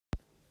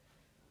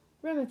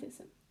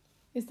Rheumatism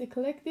is the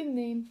collective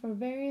name for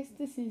various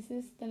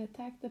diseases that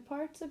attack the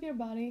parts of your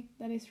body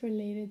that is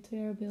related to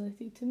your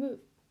ability to move,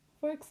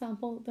 for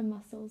example, the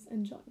muscles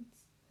and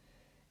joints.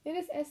 It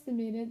is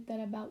estimated that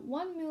about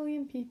 1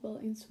 million people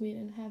in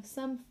Sweden have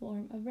some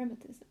form of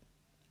rheumatism,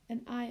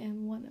 and I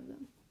am one of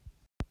them.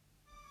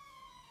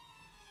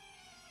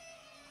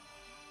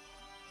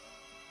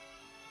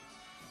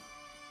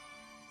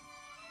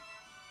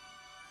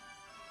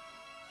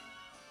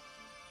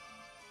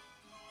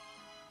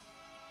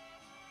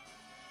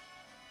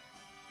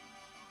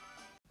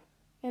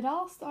 It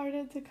all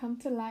started to come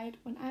to light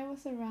when I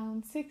was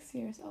around 6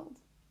 years old.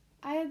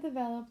 I had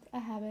developed a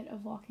habit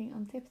of walking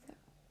on tiptoe.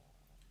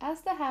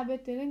 As the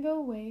habit didn't go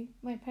away,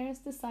 my parents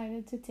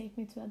decided to take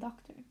me to a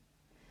doctor.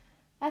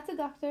 At the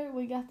doctor,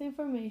 we got the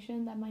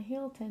information that my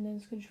heel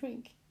tendons could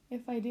shrink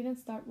if I didn't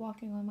start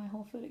walking on my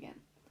whole foot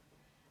again,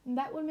 and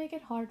that would make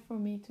it hard for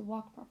me to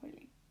walk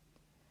properly.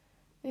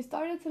 They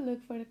started to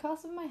look for the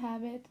cause of my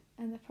habit,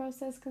 and the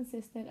process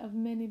consisted of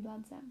many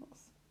blood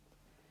samples.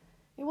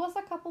 It was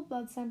a couple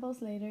blood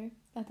samples later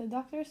that the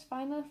doctors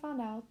finally found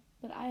out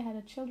that I had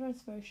a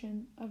children's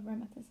version of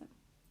rheumatism,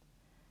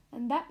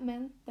 and that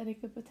meant that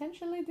it could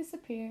potentially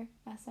disappear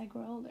as I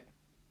grew older.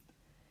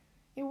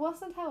 It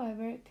wasn't,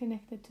 however,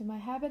 connected to my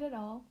habit at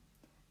all,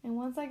 and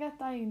once I got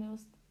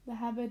diagnosed, the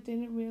habit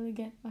didn't really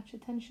get much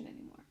attention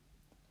anymore.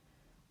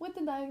 With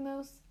the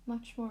diagnosis,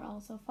 much more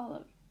also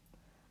followed.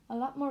 A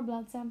lot more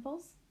blood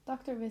samples,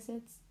 doctor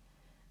visits,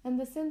 and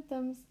the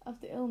symptoms of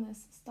the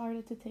illness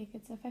started to take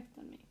its effect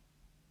on me.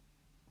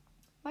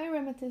 My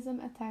rheumatism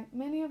attacked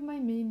many of my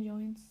main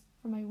joints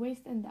from my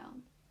waist and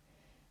down.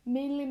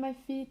 Mainly my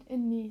feet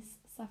and knees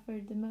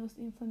suffered the most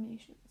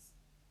inflammations.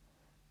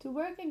 To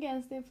work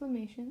against the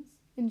inflammations,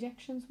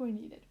 injections were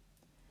needed.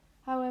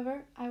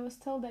 However, I was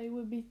told that it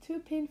would be too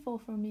painful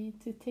for me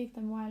to take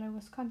them while I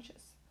was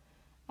conscious,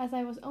 as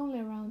I was only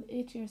around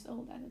 8 years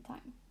old at the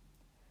time.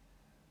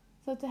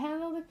 So to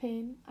handle the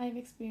pain, I have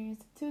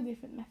experienced 2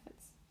 different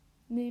methods,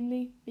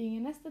 namely being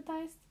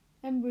anesthetized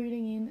and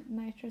breathing in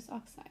nitrous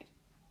oxide,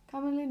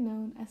 commonly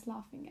known as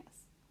laughing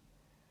gas.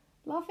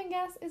 Laughing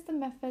gas is the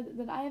method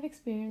that I have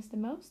experienced the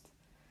most,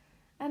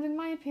 and in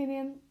my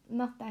opinion,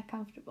 not that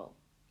comfortable.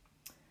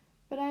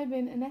 But I have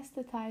been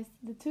anesthetized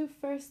the 2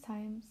 first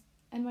times,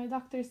 and my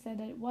doctor said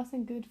that it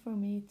wasn't good for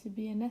me to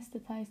be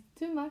anesthetized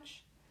too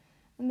much,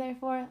 and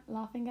therefore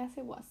laughing gas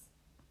it was.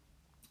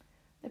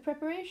 The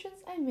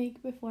preparations I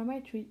make before my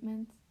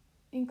treatment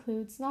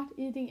includes not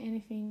eating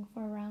anything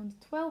for around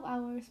 12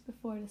 hours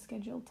before the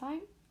scheduled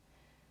time,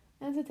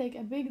 and to take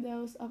a big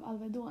dose of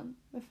Alvedon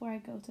before I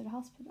go to the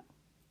hospital.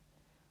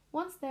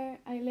 Once there,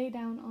 I lay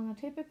down on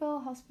a typical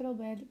hospital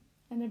bed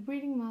and a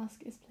breathing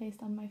mask is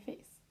placed on my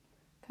face,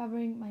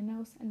 covering my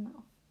nose and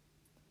mouth.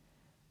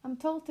 I'm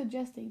told to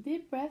just take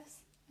deep breaths,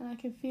 and I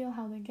can feel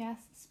how the gas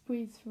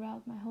spreads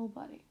throughout my whole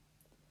body.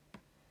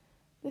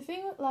 The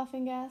thing with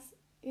laughing gas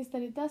is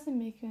that it doesn't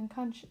make you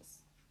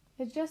unconscious.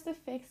 It just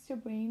affects your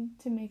brain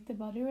to make the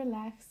body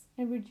relax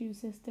and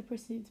reduces the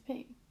perceived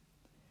pain.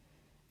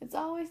 It's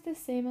always the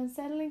same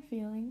unsettling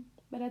feeling,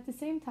 but at the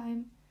same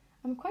time,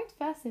 I'm quite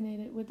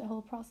fascinated with the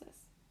whole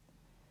process.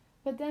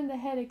 But then the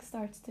headache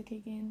starts to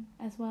kick in,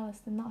 as well as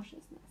the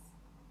nauseousness.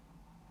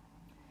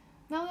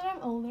 Now that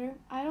I'm older,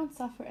 I don't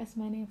suffer as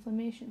many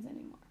inflammations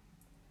anymore.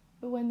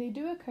 But when they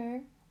do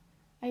occur,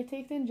 I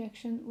take the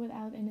injection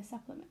without any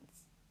supplements,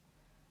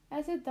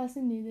 as it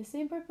doesn't need the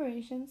same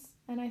preparations,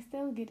 and I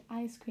still get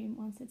ice cream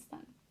once it's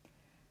done,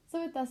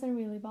 so it doesn't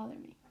really bother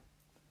me.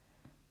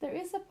 There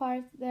is a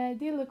part that I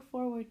did look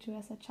forward to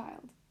as a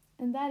child,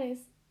 and that is,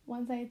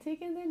 once I had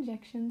taken the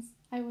injections,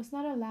 I was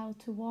not allowed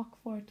to walk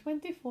for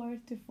 24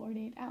 to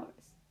 48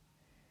 hours.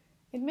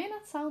 It may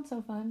not sound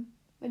so fun,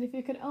 but if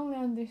you could only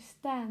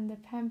understand the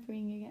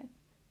pampering you get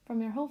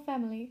from your whole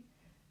family,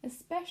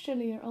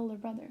 especially your older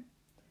brother,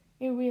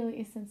 it really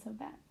isn't so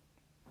bad.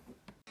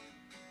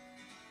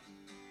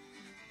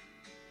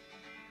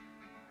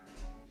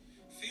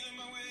 Feeling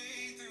my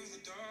way through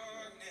the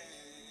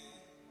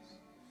darkness,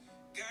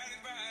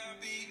 guided by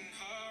a beating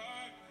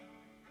heart.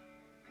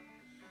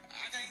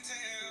 I can't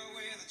tell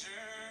where the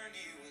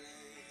journey will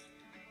end,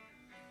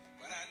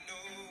 but I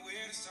know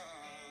where to start.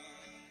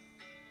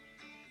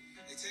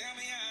 They tell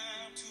me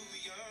I'm too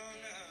young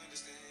to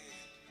understand.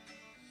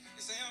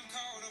 They say I'm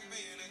caught up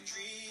in a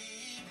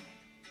dream.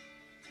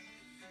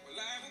 Well,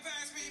 life will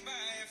pass me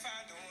by if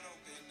I don't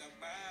open up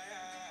my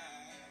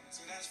eyes,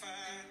 so that's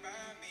fine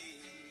by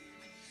me.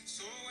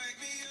 So wake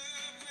me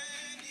up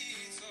when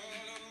it's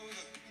all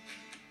over,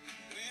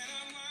 when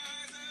I'm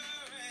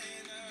wiser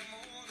and I'm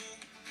older.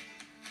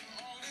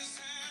 All this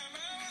time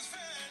I was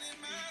finding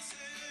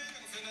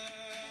myself and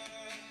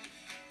I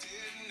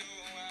didn't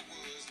know I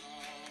was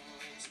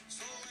lost.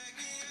 So wake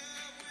me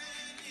up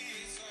when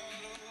it's all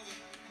over,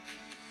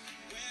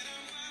 when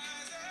I'm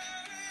wiser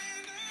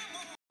and I'm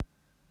older.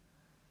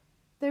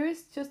 There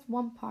is just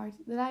one part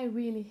that I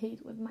really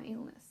hate with my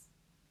illness,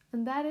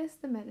 and that is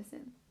the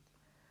medicine.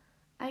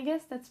 I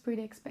guess that's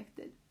pretty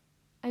expected.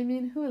 I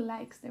mean, who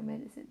likes their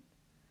medicine?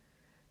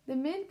 The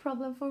main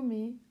problem for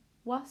me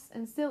was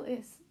and still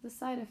is the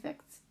side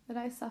effects that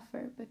I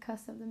suffer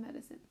because of the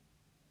medicine.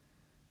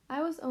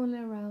 I was only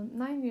around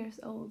 9 years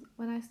old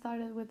when I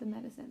started with the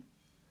medicine,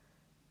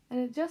 and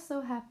it just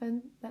so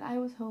happened that I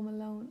was home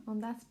alone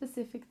on that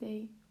specific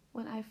day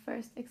when I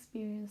first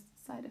experienced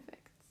side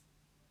effects.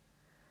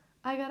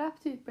 I got up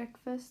to eat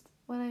breakfast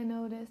when I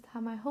noticed how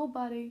my whole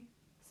body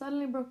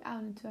suddenly broke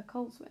out into a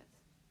cold sweat.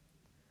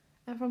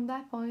 And from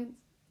that point,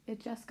 it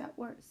just got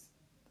worse.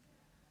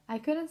 I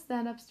couldn't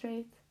stand up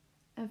straight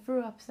and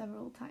threw up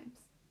several times.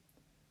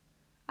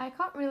 I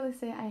can't really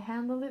say I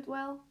handled it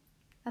well,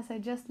 as I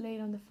just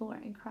laid on the floor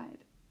and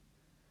cried.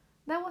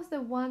 That was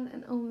the one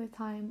and only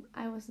time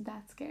I was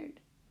that scared.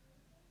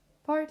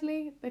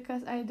 Partly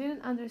because I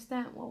didn't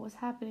understand what was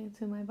happening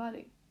to my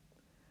body,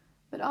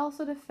 but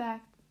also the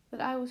fact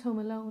that I was home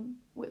alone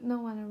with no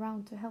one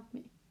around to help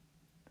me.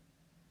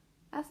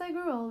 As I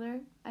grew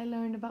older, I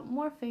learned about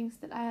more things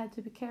that I had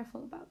to be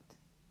careful about.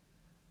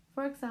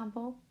 For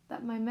example,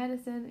 that my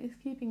medicine is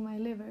keeping my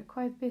liver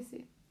quite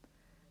busy,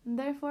 and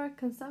therefore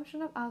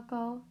consumption of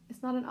alcohol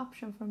is not an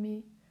option for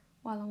me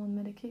while I'm on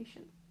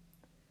medication.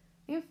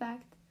 In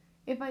fact,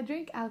 if I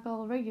drink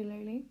alcohol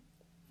regularly,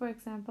 for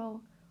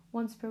example,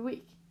 once per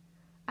week,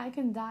 I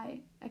can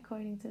die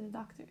according to the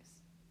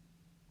doctors.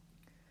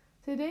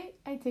 Today,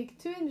 I take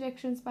 2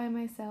 injections by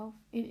myself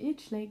in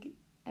each leg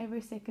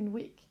every second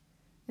week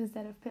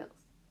instead of pills,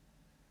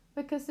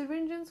 because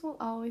syringes will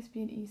always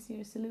be an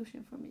easier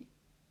solution for me.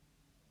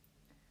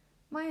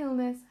 My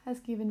illness has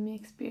given me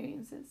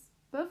experiences,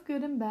 both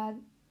good and bad,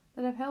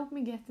 that have helped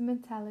me get the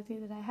mentality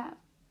that I have,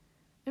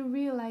 and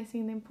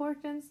realizing the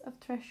importance of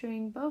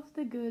treasuring both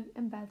the good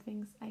and bad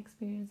things I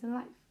experience in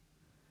life.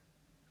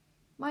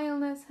 My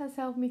illness has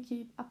helped me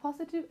keep a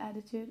positive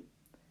attitude,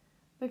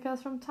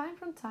 because from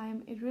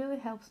time it really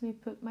helps me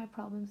put my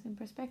problems in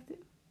perspective.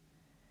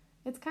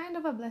 It's kind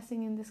of a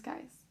blessing in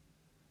disguise,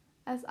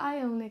 as I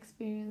only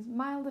experience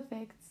mild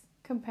effects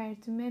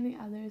compared to many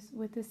others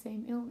with the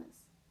same illness.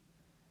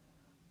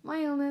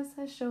 My illness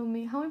has shown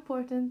me how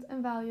important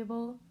and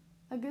valuable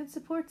a good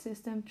support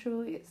system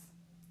truly is.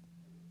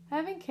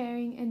 Having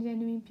caring and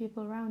genuine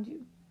people around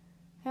you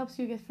helps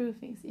you get through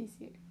things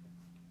easier.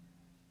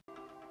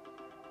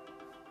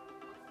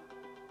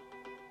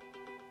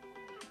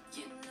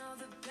 You know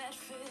the bed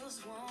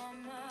feels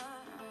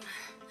warmer,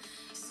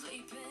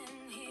 sleeping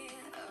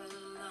here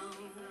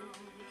alone.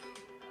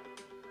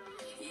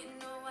 You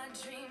know I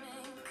dream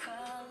in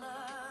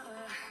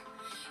color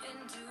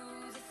and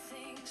do the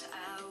things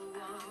I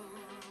want.